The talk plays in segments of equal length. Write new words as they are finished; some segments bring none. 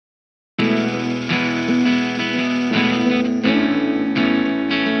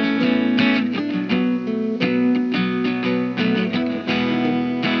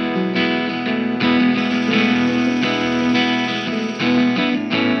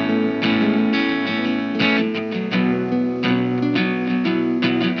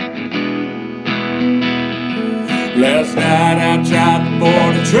Last night I tried to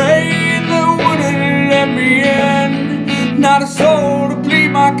board a train that wouldn't let me in. Not a soul to plead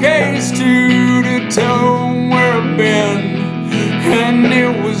my case to tell them where I've been. And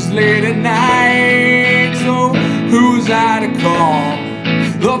it was late at night, so who was I to call?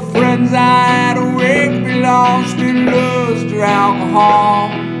 The friends I had awake be lost in lust or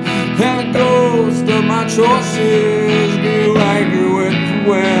alcohol. And the ghost of my choices grew angry with the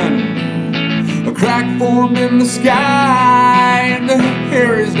wind. A crack formed in the sky and the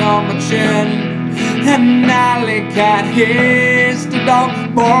hair is on my chin. And an alley cat hissed, a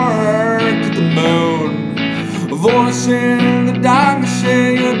dog barked at the moon. A voice in the darkness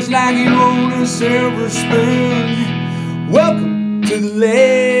said, looks like you own a silver spoon. Welcome to the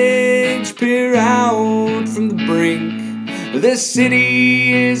ledge, peer out from the brink. This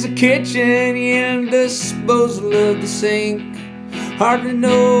city is a kitchen and disposal of the sink. Hard to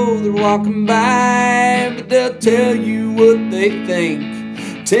know they're walking by, but they'll tell you what they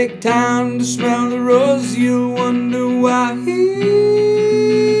think. Take time to smell the rose, you'll wonder why.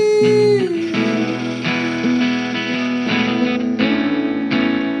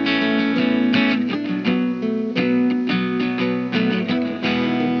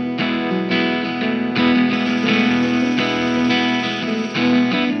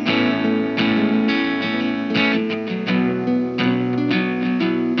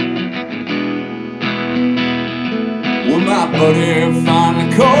 When my buddy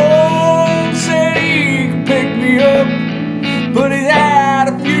finally called, said he could pick me up, but he had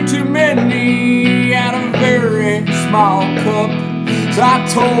a few too many out of a very small cup. So I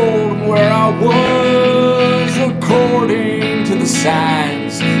told him where I was according to the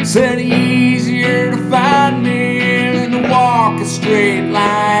signs. Said easier to find me than to walk a straight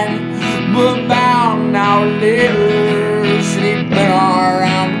line. But about an hour later, said he'd been all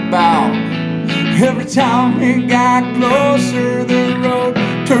roundabout. Every time we got closer, the road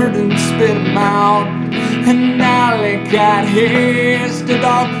turned and spit him out. And an alley cat hissed, a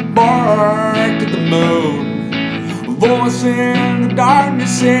dog barked at the moon. A voice in the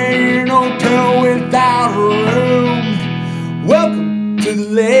darkness said, no hotel without a room. Welcome to the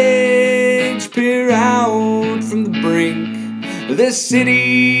ledge, peer out from the brink. This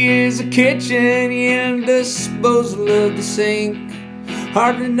city is a kitchen and disposal of the sink.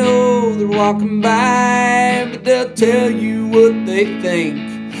 Hard to know they're walking by, but they'll tell you what they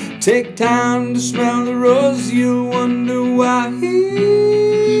think. Take time to smell the rose, you'll wonder why.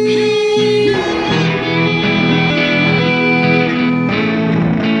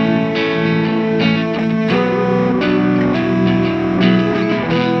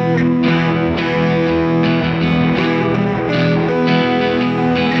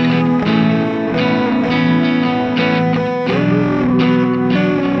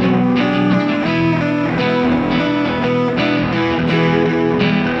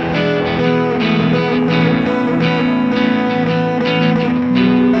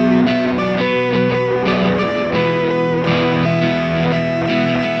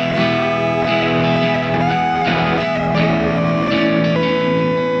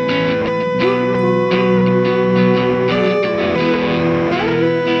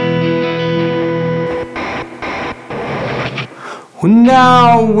 Well,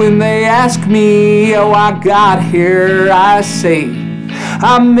 now when they ask me how I got here, I say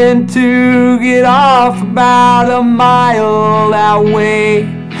I meant to get off about a mile that way.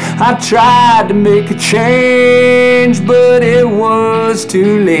 I tried to make a change, but it was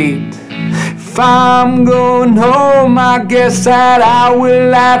too late. If I'm going home, I guess that I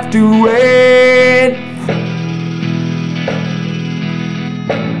will have to wait.